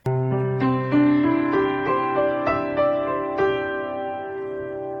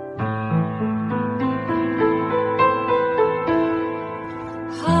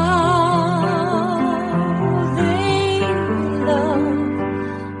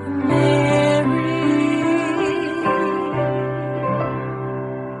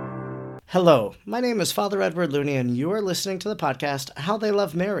Hello, my name is Father Edward Looney, and you are listening to the podcast How They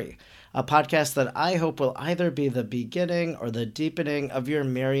Love Mary, a podcast that I hope will either be the beginning or the deepening of your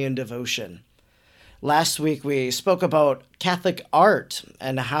Marian devotion. Last week we spoke about Catholic art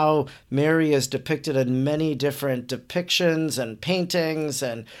and how Mary is depicted in many different depictions and paintings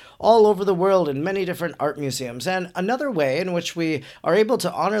and all over the world in many different art museums. And another way in which we are able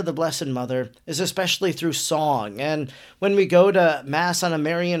to honor the Blessed Mother is especially through song. And when we go to Mass on a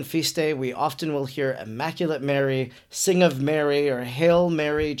Marian feast day, we often will hear Immaculate Mary, Sing of Mary, or Hail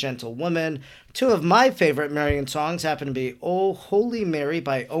Mary, Gentle Woman. Two of my favorite Marian songs happen to be O Holy Mary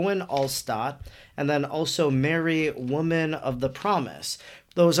by Owen Alstott, and then also Mary, Woman of the Promise.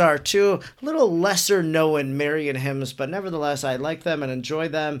 Those are two little lesser known Marian hymns, but nevertheless I like them and enjoy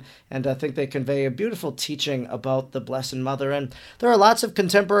them, and I think they convey a beautiful teaching about the Blessed Mother. And there are lots of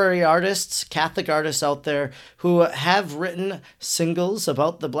contemporary artists, Catholic artists out there, who have written singles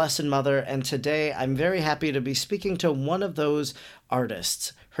about the Blessed Mother, and today I'm very happy to be speaking to one of those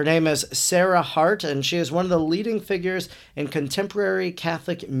artists. Her name is Sarah Hart, and she is one of the leading figures in contemporary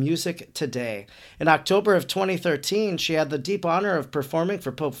Catholic music today. In October of 2013, she had the deep honor of performing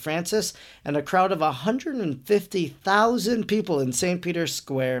for Pope Francis and a crowd of 150,000 people in St. Peter's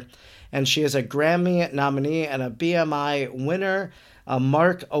Square. And she is a Grammy nominee and a BMI winner, a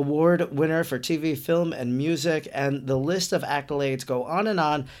Mark Award winner for TV, film, and music, and the list of accolades go on.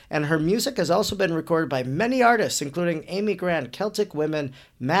 And her music has also been recorded by many artists, including Amy Grant, Celtic Women,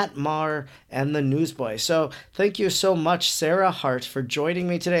 Matt Maher, and the Newsboys. So thank you so much, Sarah Hart, for joining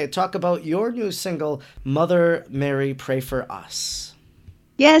me today to talk about your new single, Mother Mary, Pray for Us.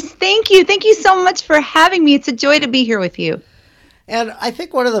 Yes, thank you. Thank you so much for having me. It's a joy to be here with you. And I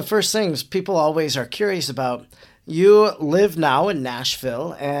think one of the first things people always are curious about, you live now in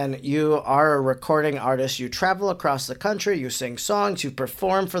Nashville, and you are a recording artist. You travel across the country, you sing songs, you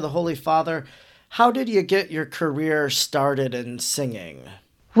perform for the Holy Father. How did you get your career started in singing?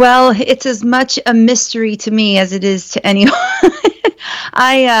 Well, it's as much a mystery to me as it is to anyone.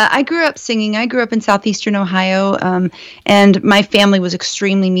 I grew up singing. I grew up in southeastern Ohio, and my family was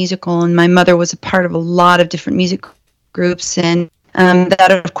extremely musical, and my mother was a part of a lot of different music groups, and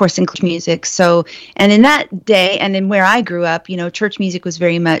that of course includes music. So, and in that day, and in where I grew up, church music was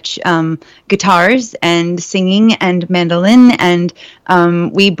very much guitars and singing and mandolin, and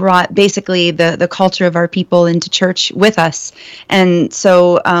we brought basically the culture of our people into church with us. And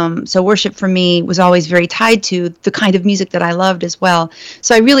so worship for me was always very tied to the kind of music that I loved as well.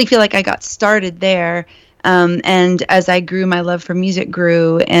 So I really feel like I got started there. And as I grew, my love for music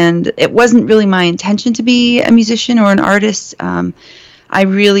grew, and it wasn't really my intention to be a musician or an artist. I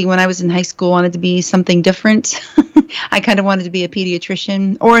really, when I was in high school, wanted to be something different. I kind of wanted to be a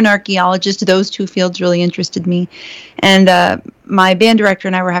pediatrician or an archaeologist. Those two fields really interested me. And my band director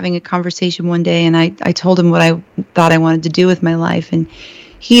and I were having a conversation one day, and I told him what I thought I wanted to do with my life, and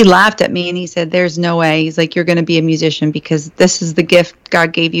he laughed at me and he said, "There's no way." He's like, "You're going to be a musician because this is the gift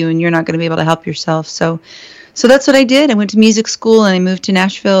God gave you and you're not going to be able to help yourself." So that's what I did. I went to music school and I moved to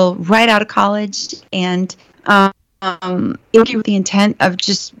Nashville right out of college, and with the intent of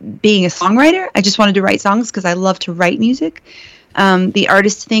just being a songwriter. I just wanted to write songs because I love to write music. The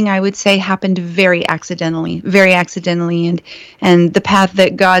artist thing, I would say, happened very accidentally, and the path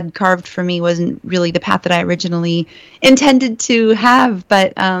that God carved for me wasn't really the path that I originally intended to have.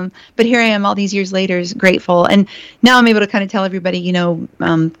 But here I am, all these years later, grateful, and now I'm able to kind of tell everybody,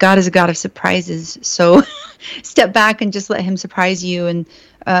 God is a God of surprises. So step back and just let Him surprise you, and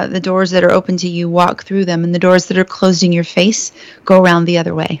the doors that are open to you, walk through them, and the doors that are closed in your face, go around the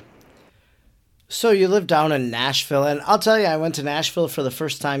other way. So you live down in Nashville, and I'll tell you, I went to Nashville for the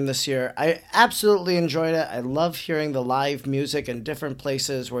first time this year. I absolutely enjoyed it. I love hearing the live music in different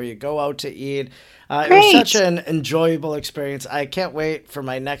places where you go out to eat. It was such an enjoyable experience. I can't wait for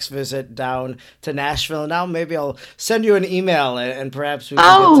my next visit down to Nashville. Now maybe I'll send you an email and perhaps we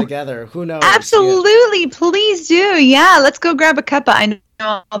can get together. Who knows? Absolutely. Please do. Yeah, let's go grab a cuppa. I know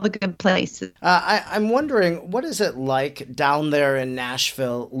all the good places. I'm wondering, what is it like down there in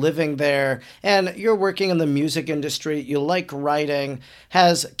Nashville, living there, and you're working in the music industry, you like writing.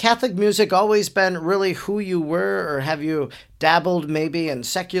 Has Catholic music always been really who you were, or have you dabbled maybe in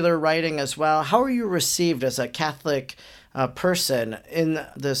secular writing as well? How are you received as a Catholic person in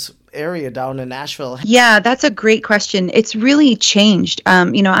this area down in Nashville? Yeah, that's a great question. It's really changed.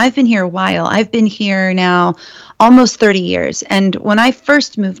 I've been here a while. I've been here now almost 30 years. And when I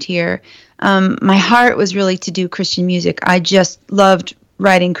first moved here, my heart was really to do Christian music. I just loved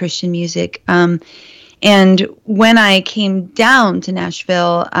writing Christian music. And when I came down to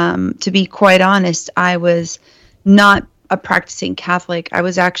Nashville, to be quite honest, I was not a practicing Catholic. I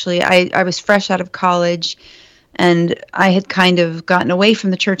was actually, I was fresh out of college, and I had kind of gotten away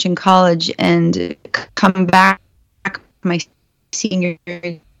from the church in college and come back my senior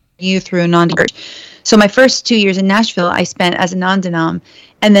year through a non-church. So my first 2 years in Nashville, I spent as a non-denom.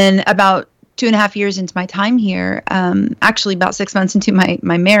 And then about 2.5 years into my time here, actually about 6 months into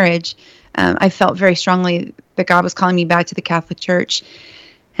my marriage, I felt very strongly that God was calling me back to the Catholic Church.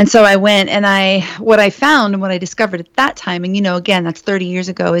 And so I went, and what I found and what I discovered at that time, and again, that's 30 years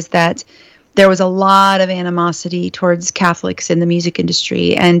ago, is that there was a lot of animosity towards Catholics in the music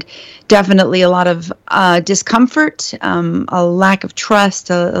industry, and definitely a lot of discomfort, a lack of trust,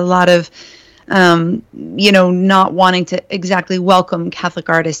 a lot of, not wanting to exactly welcome Catholic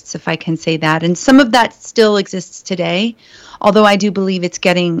artists, if I can say that. And some of that still exists today, although I do believe it's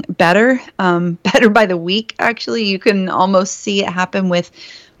getting better, better by the week, actually. You can almost see it happen with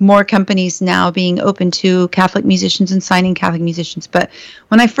more companies now being open to Catholic musicians and signing Catholic musicians. But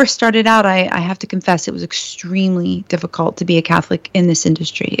when I first started out, I have to confess it was extremely difficult to be a Catholic in this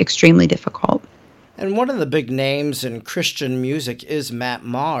industry, extremely difficult. And one of the big names in Christian music is Matt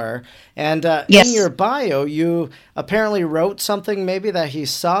Maher. And Yes. in your bio, you apparently wrote something maybe that he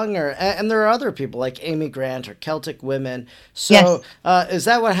sung, and there are other people like Amy Grant or Celtic Women. So is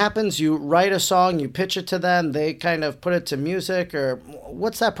that what happens? You write a song, you pitch it to them, they kind of put it to music, or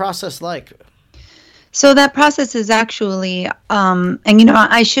what's that process like? So that process is actually, and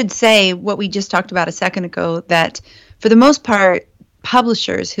I should say what we just talked about a second ago, that for the most part,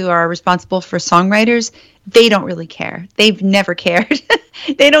 publishers who are responsible for songwriters, they don't really care. They've never cared.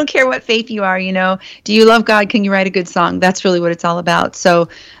 They don't care what faith you are, Do you love God? Can you write a good song? That's really what it's all about. So,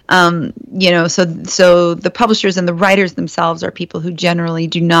 so the publishers and the writers themselves are people who generally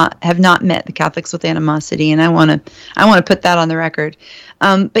have not met the Catholics with animosity, and I want to put that on the record.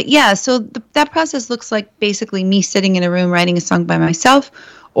 But yeah, so that process looks like basically me sitting in a room writing a song by myself,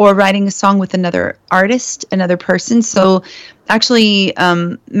 or writing a song with another artist, another person. So actually,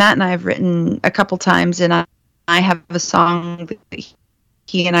 Matt and I have written a couple times, and I have a song that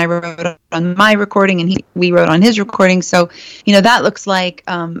he and I wrote on my recording, and we wrote on his recording. So, that looks like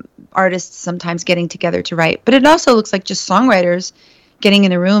artists sometimes getting together to write. But it also looks like just songwriters getting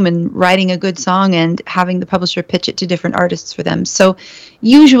in a room and writing a good song and having the publisher pitch it to different artists for them. So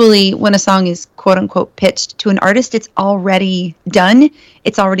usually when a song is quote unquote pitched to an artist, it's already done.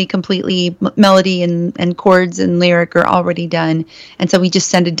 It's already completely melody and chords and lyric are already done. And so we just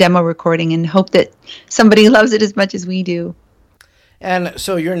send a demo recording and hope that somebody loves it as much as we do. And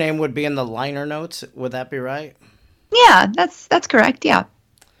so your name would be in the liner notes. Would that be right? Yeah, that's correct. Yeah.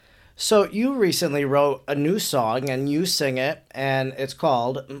 So you recently wrote a new song and you sing it, and it's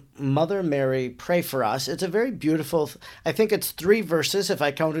called Mother Mary, Pray for Us. It's a very beautiful, I think it's 3 verses if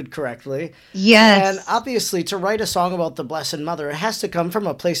I counted correctly. Yes. And obviously to write a song about the Blessed Mother, it has to come from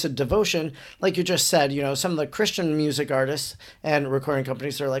a place of devotion. Like you just said, some of the Christian music artists and recording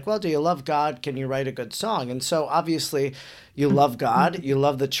companies are like, well, do you love God? Can you write a good song? And so obviously you love God, you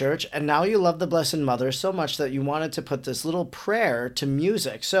love the church, and now you love the Blessed Mother so much that you wanted to put this little prayer to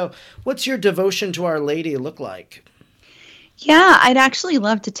music. So what's your devotion to Our Lady look like? Yeah, I'd actually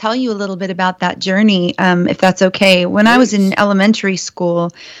love to tell you a little bit about that journey, if that's okay. When I was in elementary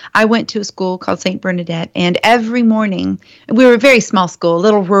school, I went to a school called St. Bernadette, and every morning, we were a very small school, a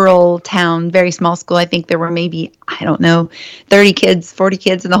little rural town, very small school. I think there were maybe, 30 kids, 40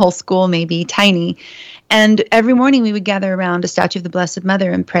 kids in the whole school, maybe, tiny. And every morning we would gather around a statue of the Blessed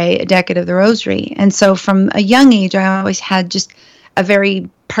Mother and pray a decade of the Rosary. And so from a young age, I always had just a very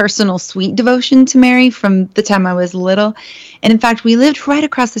personal, sweet devotion to Mary from the time I was little. And in fact, we lived right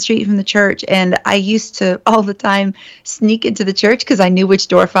across the street from the church. And I used to all the time sneak into the church because I knew which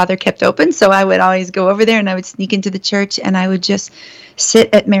door Father kept open. So I would always go over there and I would sneak into the church and I would just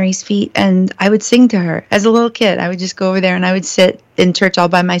sit at Mary's feet and I would sing to her. As a little kid, I would just go over there and I would sit in church all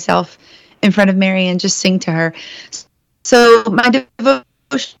by myself in front of Mary and just sing to her. So my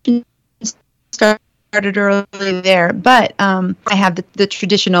devotion started early there, but I have the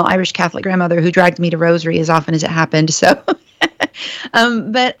traditional Irish Catholic grandmother who dragged me to Rosary as often as it happened. So,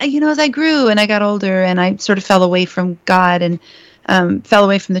 but as I grew and I got older and I sort of fell away from God and fell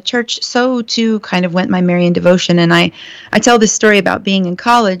away from the church, so too kind of went my Marian devotion. And I tell this story about being in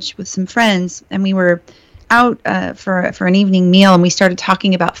college with some friends, and we were out for an evening meal, and we started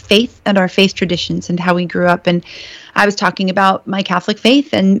talking about faith and our faith traditions and how we grew up. And I was talking about my Catholic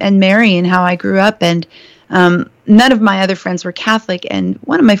faith and Mary and how I grew up. And none of my other friends were Catholic. And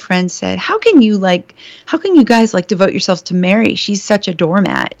one of my friends said, how can you guys devote yourselves to Mary? She's such a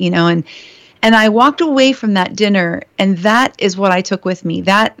doormat, And I walked away from that dinner, and that is what I took with me.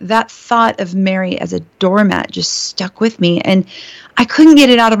 That thought of Mary as a doormat just stuck with me, and I couldn't get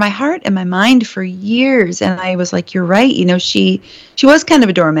it out of my heart and my mind for years. And I was like, "You're right. She was kind of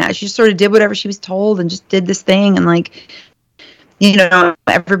a doormat. She just sort of did whatever she was told and just did this thing, and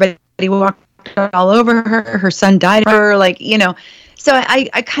everybody walked all over her. Her son died of her, So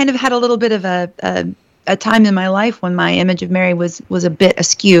I kind of had a little bit of a time in my life when my image of Mary was a bit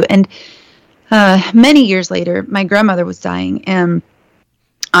askew. And many years later, my grandmother was dying, and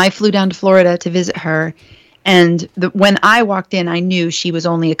I flew down to Florida to visit her. And when I walked in, I knew she was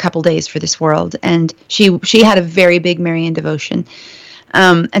only a couple days for this world, and she had a very big Marian devotion.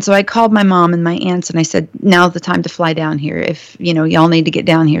 And so I called my mom and my aunts, and I said, "Now's the time to fly down here. If y'all need to get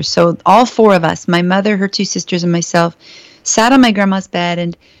down here." So all four of us, my mother, her two sisters, and myself, sat on my grandma's bed,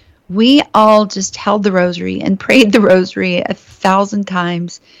 and we all just held the rosary and prayed the rosary 1,000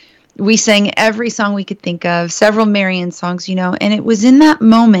 times. We sang every song we could think of, several Marian songs, and it was in that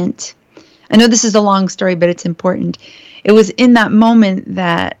moment. I know this is a long story, but it's important. It was in that moment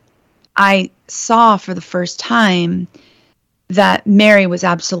that I saw for the first time that Mary was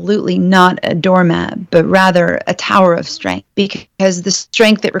absolutely not a doormat, but rather a tower of strength, because the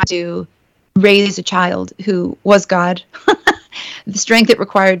strength that to raise a child who was God, the strength it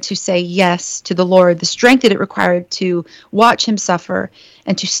required to say yes to the Lord, the strength that it required to watch him suffer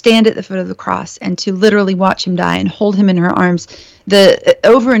and to stand at the foot of the cross and to literally watch him die and hold him in her arms.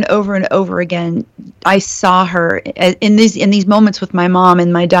 Over and over and over again, I saw her in these moments with my mom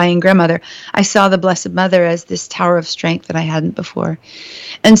and my dying grandmother. I saw the Blessed Mother as this tower of strength that I hadn't before.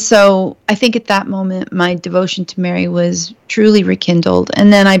 And so I think at that moment, my devotion to Mary was truly rekindled.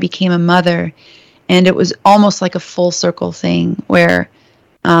 And then I became a mother. And it was almost like a full circle thing where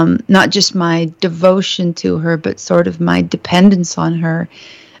not just my devotion to her, but sort of my dependence on her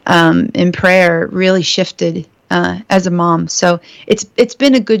in prayer really shifted as a mom. So it's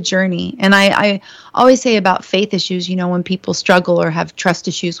been a good journey. And I always say about faith issues, when people struggle or have trust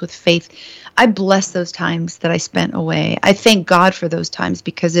issues with faith, I bless those times that I spent away. I thank God for those times,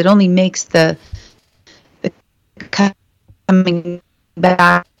 because it only makes the coming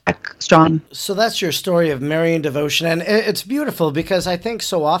back strong. So that's your story of Marian devotion, and it's beautiful, because I think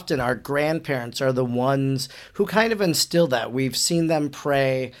so often our grandparents are the ones who kind of instill that. We've seen them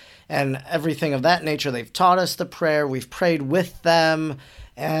pray and everything of that nature. They've taught us the prayer. We've prayed with them.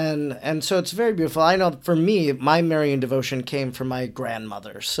 And so it's very beautiful. I know for me, my Marian devotion came from my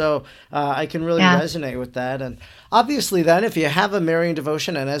grandmother. So I can really resonate with that. And obviously then, if you have a Marian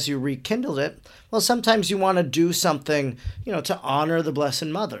devotion and as you rekindled it, well, sometimes you want to do something, to honor the Blessed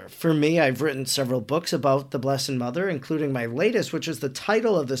Mother. For me, I've written several books about the Blessed Mother, including my latest, which is the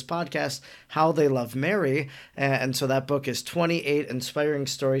title of this podcast, How They Love Mary. And so that book is 28 inspiring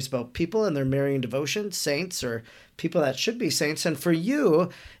stories about people and their Marian devotion, saints or people that should be saints. And for you,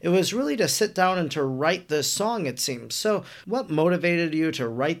 it was really to sit down and to write this song, it seems. So what motivated you to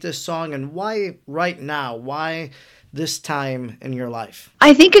write this song, and why right now? Why this time in your life?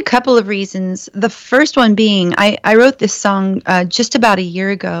 I think a couple of reasons. The first one being, I wrote this song just about a year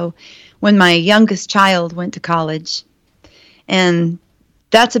ago when my youngest child went to college. And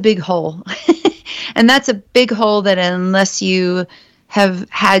that's a big hole. And that's a big hole that unless you have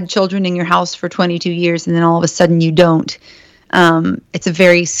had children in your house for 22 years and then all of a sudden you don't, it's a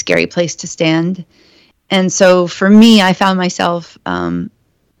very scary place to stand. And so for me, I found myself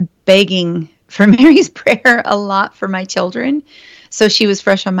begging for Mary's prayer a lot for my children. So she was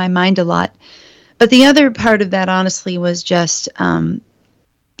fresh on my mind a lot. But the other part of that, honestly, was just,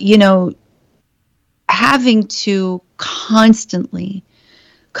 having to constantly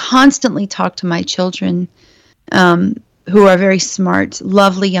talk to my children, who are very smart,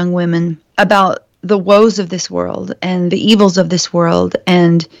 lovely young women, about the woes of this world and the evils of this world,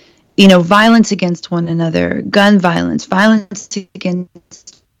 and, violence against one another, gun violence, violence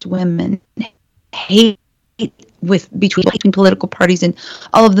against women, hate between political parties, and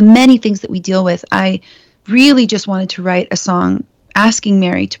all of the many things that we deal with. I really just wanted to write a song asking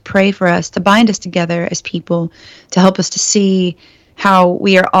Mary to pray for us, to bind us together as people, to help us to see how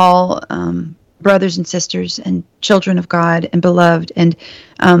we are all brothers and sisters and children of God and beloved. And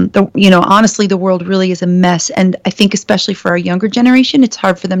honestly, the world really is a mess. And I think especially for our younger generation, it's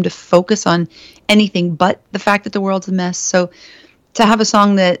hard for them to focus on anything but the fact that the world's a mess. So to have a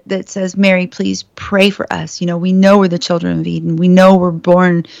song that says, Mary, please pray for us. We know we're the children of Eden. We know we're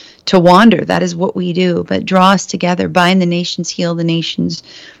born to wander. That is what we do. But draw us together, bind the nations, heal the nations.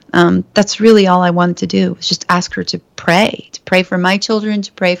 That's really all I wanted to do, was just ask her to pray for my children,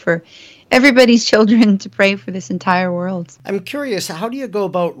 to pray for everybody's children to pray for this entire world. I'm curious, how do you go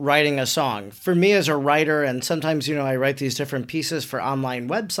about writing a song? For me as a writer, and sometimes, I write these different pieces for online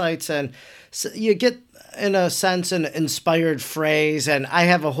websites, and so you get, in a sense, an inspired phrase, and I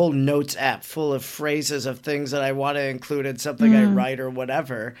have a whole notes app full of phrases of things that I want to include in something I write or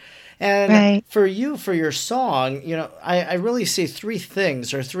whatever. And for you, for your song, I really see three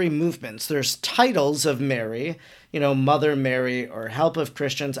things or three movements. There's titles of Mary, Mother Mary or Help of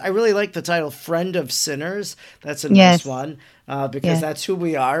Christians. I really like the title Friend of Sinners. That's a nice one because that's who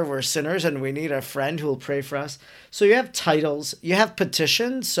we are. We're sinners and we need a friend who will pray for us. So you have titles, you have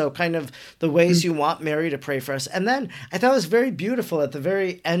petitions, so kind of the ways you want Mary to pray for us. And then I thought it was very beautiful at the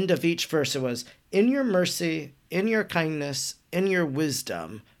very end of each verse. It was, in your mercy, in your kindness, in your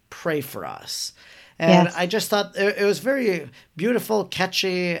wisdom, pray for us. And I just thought it was very beautiful,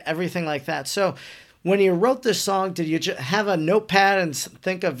 catchy, everything like that. So when you wrote this song, did you have a notepad and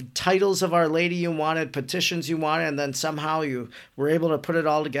think of titles of Our Lady you wanted, petitions you wanted, and then somehow you were able to put it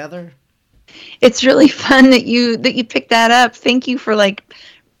all together? It's really fun that you picked that up. Thank you for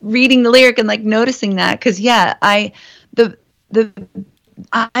reading the lyric and noticing that, because I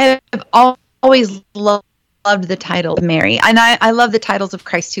have always loved the title Mary, and I love the titles of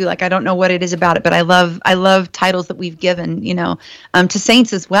Christ too. I don't know what it is about it, but I love titles that we've given, to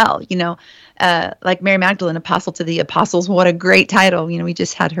saints as well. Like Mary Magdalene, Apostle to the Apostles. What a great title! We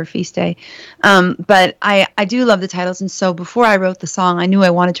just had her feast day. But I do love the titles, and so before I wrote the song, I knew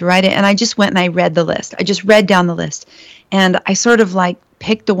I wanted to write it, and I just went and I read the list. I just read down the list, and I sort of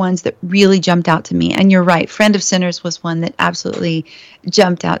picked the ones that really jumped out to me. And you're right, Friend of Sinners was one that absolutely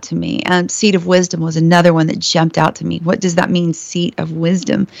jumped out to me. And Seat of Wisdom was another one that jumped out to me. What does that mean, Seat of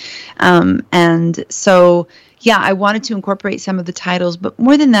Wisdom? And so, I wanted to incorporate some of the titles, but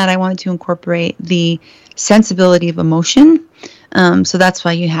more than that, I wanted to incorporate the sensibility of emotion. So that's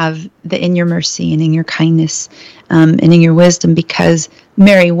why you have the in your mercy and in your kindness and in your wisdom, because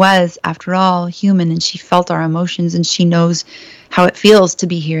Mary was, after all, human, and she felt our emotions, and she knows how it feels to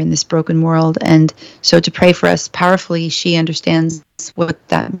be here in this broken world. And so to pray for us powerfully, she understands what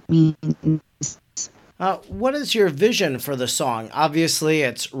that means. What is your vision for the song? Obviously,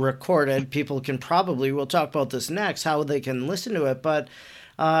 it's recorded. People can we'll talk about this next, how they can listen to it, but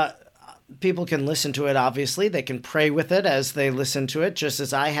people can listen to it, obviously. They can pray with it as they listen to it, just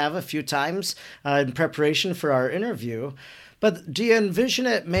as I have a few times in preparation for our interview. But do you envision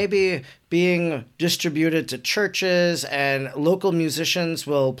it maybe being distributed to churches and local musicians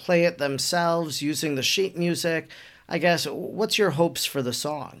will play it themselves using the sheet music? I guess, what's your hopes for the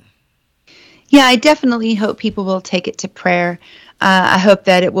song? Yeah, I definitely hope people will take it to prayer. I hope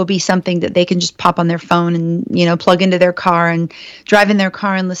that it will be something that they can just pop on their phone and, plug into their car and drive in their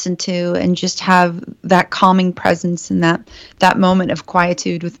car and listen to, and just have that calming presence and that moment of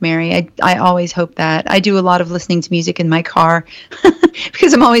quietude with Mary. I always hope that. I do a lot of listening to music in my car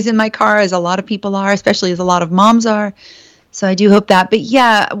because I'm always in my car, as a lot of people are, especially as a lot of moms are. So I do hope that.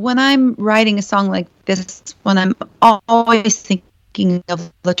 But when I'm writing a song like this, when I'm always thinking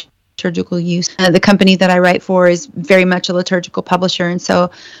of liturgical use. The company that I write for is very much a liturgical publisher, and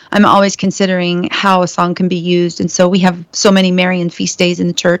so I'm always considering how a song can be used. And so we have so many Marian feast days in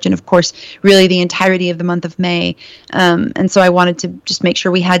the church, and of course, really the entirety of the month of May. And so I wanted to just make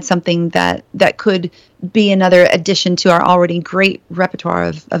sure we had something that could be another addition to our already great repertoire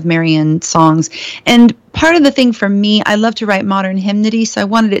of Marian songs. And part of the thing for me, I love to write modern hymnody, so I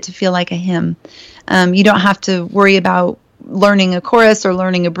wanted it to feel like a hymn. You don't have to worry about learning a chorus or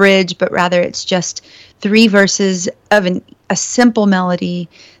learning a bridge, but rather it's just 3 verses of a simple melody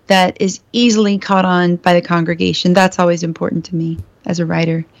that is easily caught on by the congregation. That's always important to me as a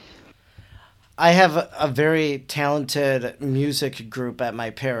writer. I have a very talented music group at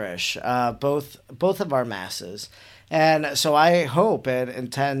my parish, both of our masses. And so I hope and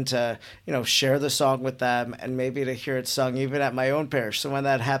intend to, share the song with them and maybe to hear it sung even at my own parish. So when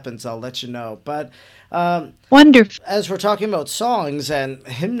that happens, I'll let you know. But wonderful. As we're talking about songs and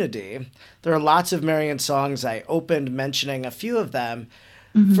hymnody, there are lots of Marian songs. I opened mentioning a few of them.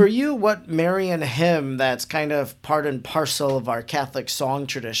 Mm-hmm. For you, what Marian hymn that's kind of part and parcel of our Catholic song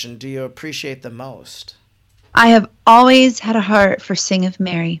tradition do you appreciate the most? I have always had a heart for Sing of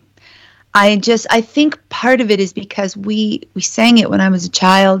Mary. I think part of it is because we sang it when I was a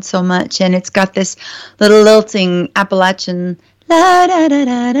child so much, and it's got this little lilting Appalachian la da da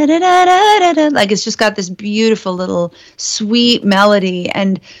da da da da da, like it's just got this beautiful little sweet melody,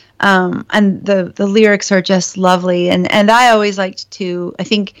 and the lyrics are just lovely, and I always liked to, I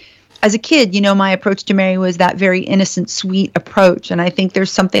think as a kid, my approach to Mary was that very innocent, sweet approach, and I think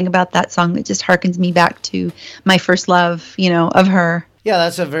there's something about that song that just harkens me back to my first love, of her. Yeah,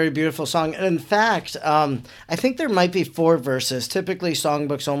 that's a very beautiful song. And in fact, I think there might be four verses. Typically,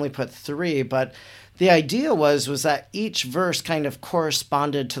 songbooks only put three, but the idea was that each verse kind of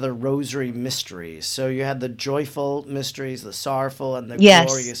corresponded to the rosary mysteries. So you had the joyful mysteries, the sorrowful, and the Yes.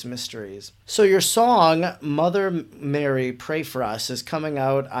 glorious mysteries. So your song, Mother Mary, Pray for Us, is coming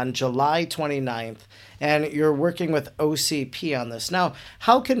out on July 29th, and you're working with OCP on this. Now,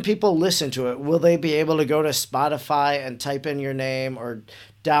 how can people listen to it? Will they be able to go to Spotify and type in your name, or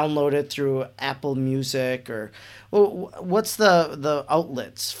download it through Apple Music, or what's the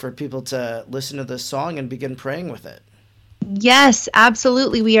outlets for people to listen to this song and begin praying with it? Yes,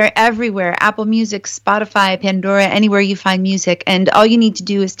 absolutely. We are everywhere. Apple Music, Spotify, Pandora, anywhere you find music. And all you need to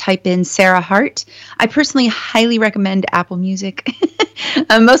do is type in Sarah Hart. I personally highly recommend Apple Music,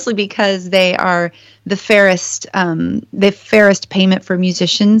 mostly because they are the fairest payment for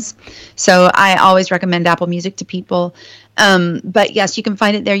musicians. So I always recommend Apple Music to people. But yes, you can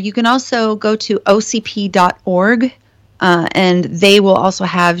find it there. You can also go to ocp.org, and they will also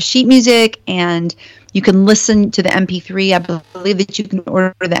have sheet music, and you can listen to the MP3. I believe that you can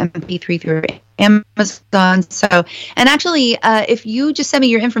order the MP3 through Amazon. So, and actually, if you just send me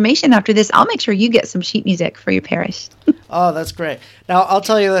your information after this, I'll make sure you get some sheet music for your parish. Oh, that's great. Now, I'll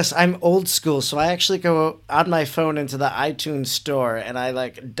tell you this. I'm old school, so I actually go on my phone into the iTunes store and I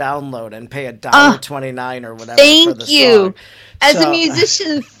download and pay $1.29 or whatever for the Thank you. song. As a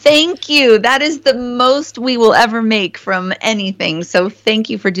musician, thank you. That is the most we will ever make from anything. So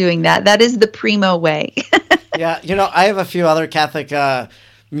thank you for doing that. That is the primo way. Yeah, I have a few other Catholic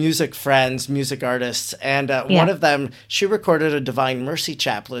music friends, music artists, and one of them, she recorded a Divine Mercy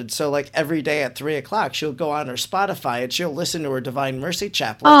chaplet. So every day at 3:00, she'll go on her Spotify and she'll listen to her Divine Mercy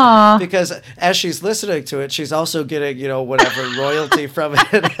chaplet. Aww. Because as she's listening to it, she's also getting, whatever royalty from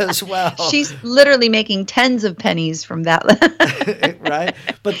it as well. She's literally making tens of pennies from that. Right?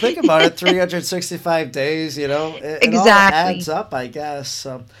 But think about it, 365 days, it Exactly. all adds up, I guess.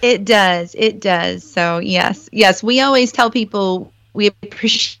 So. It does. So yes, we always tell people we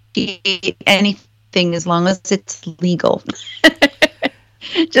appreciate anything as long as it's legal.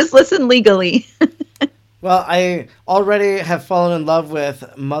 Just listen legally. Well, I already have fallen in love with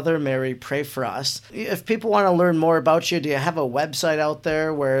Mother Mary, Pray for Us. If people want to learn more about you, do you have a website out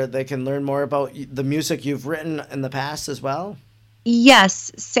there where they can learn more about the music you've written in the past as well?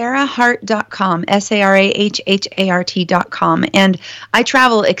 Yes, sarahhart.com, sarahhart.com. And I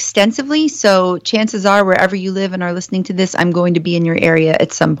travel extensively, so chances are wherever you live and are listening to this, I'm going to be in your area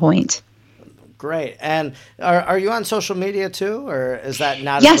at some point. Great. And are you on social media too, or is that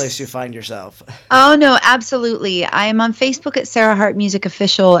not Yes. a place you find yourself? Oh, no, absolutely. I am on Facebook at Sarah Hart Music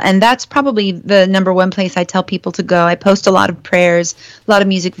Official, and that's probably the number one place I tell people to go. I post a lot of prayers, a lot of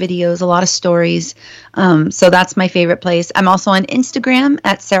music videos, a lot of stories. So that's my favorite place. I'm also on Instagram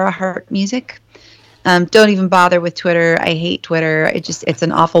at Sarah Hart Music. Don't even bother with Twitter. I hate Twitter. It's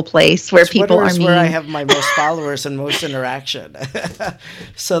an awful place where people are mean. Twitter is where I have my most followers and most interaction.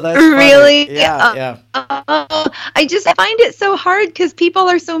 So that's really funny. Yeah. I just find it so hard because people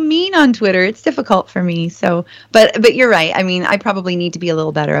are so mean on Twitter. It's difficult for me. So, but you're right. I mean, I probably need to be a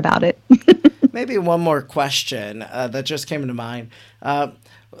little better about it. Maybe one more question that just came to mind.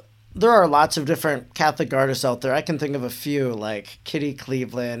 There are lots of different Catholic artists out there. I can think of a few like Kitty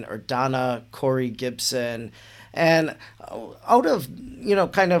Cleveland or Donna Corey Gibson. And out of,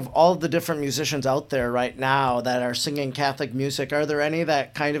 kind of all the different musicians out there right now that are singing Catholic music, are there any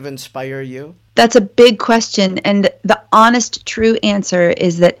that kind of inspire you? That's a big question. And the honest, true answer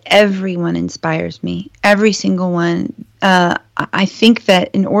is that everyone inspires me. Every single one. I think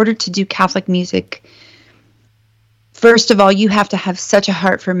that in order to do Catholic music, first of all, you have to have such a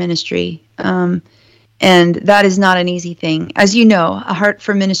heart for ministry. And that is not an easy thing. As you know, a heart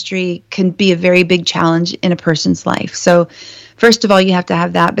for ministry can be a very big challenge in a person's life. So first of all, you have to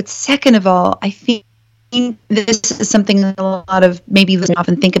have that. But second of all, I think this is something that a lot of maybe listeners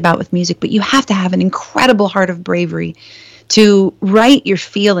often think about with music, but you have to have an incredible heart of bravery to write your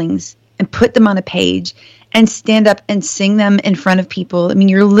feelings and put them on a page and stand up and sing them in front of people. I mean,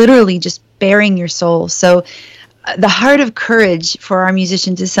 you're literally just bearing your soul. So the heart of courage for our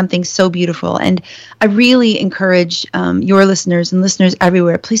musicians is something so beautiful. And I really encourage your listeners and listeners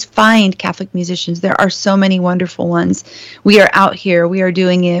everywhere, please find Catholic musicians. There are so many wonderful ones. We are out here. We are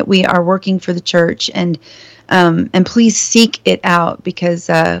doing it. We are working for the church. And please seek it out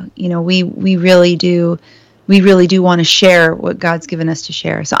because, we really do want to share what God's given us to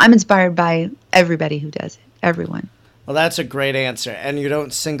share. So I'm inspired by everybody who does it, everyone. Well, that's a great answer. And you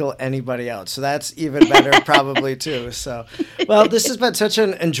don't single anybody out. So that's even better probably too. So, well, this has been such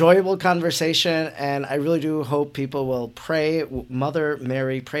an enjoyable conversation. And I really do hope people will pray, Mother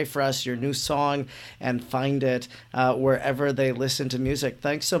Mary, pray for us, your new song, and find it wherever they listen to music.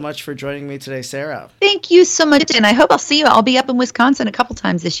 Thanks so much for joining me today, Sarah. Thank you so much. And I hope I'll see you. I'll be up in Wisconsin a couple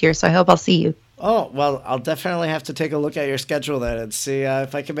times this year. So I hope I'll see you. Oh, well, I'll definitely have to take a look at your schedule then and see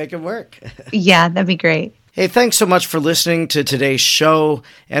if I can make it work. Yeah, that'd be great. Hey, thanks so much for listening to today's show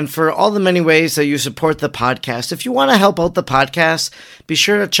and for all the many ways that you support the podcast. If you want to help out the podcast, be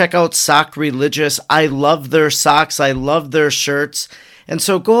sure to check out Sock Religious. I love their socks. I love their shirts. And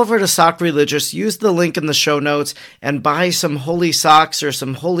so go over to Sock Religious, use the link in the show notes, and buy some holy socks or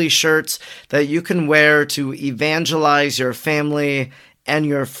some holy shirts that you can wear to evangelize your family and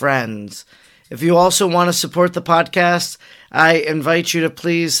your friends. If you also want to support the podcast, I invite you to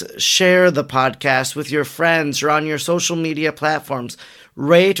please share the podcast with your friends or on your social media platforms.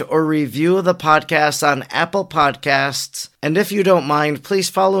 Rate or review the podcast on Apple Podcasts. And if you don't mind, please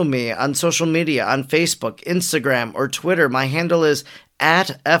follow me on social media on Facebook, Instagram, or Twitter. My handle is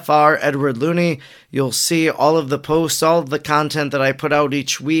 @FR Edward Looney. You'll see all of the posts, all of the content that I put out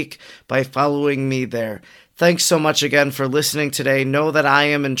each week by following me there. Thanks so much again for listening today. Know that I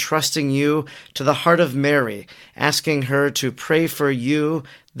am entrusting you to the heart of Mary, asking her to pray for you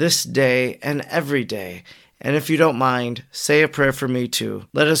this day and every day. And if you don't mind, say a prayer for me too.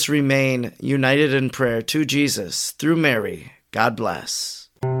 Let us remain united in prayer to Jesus through Mary. God bless.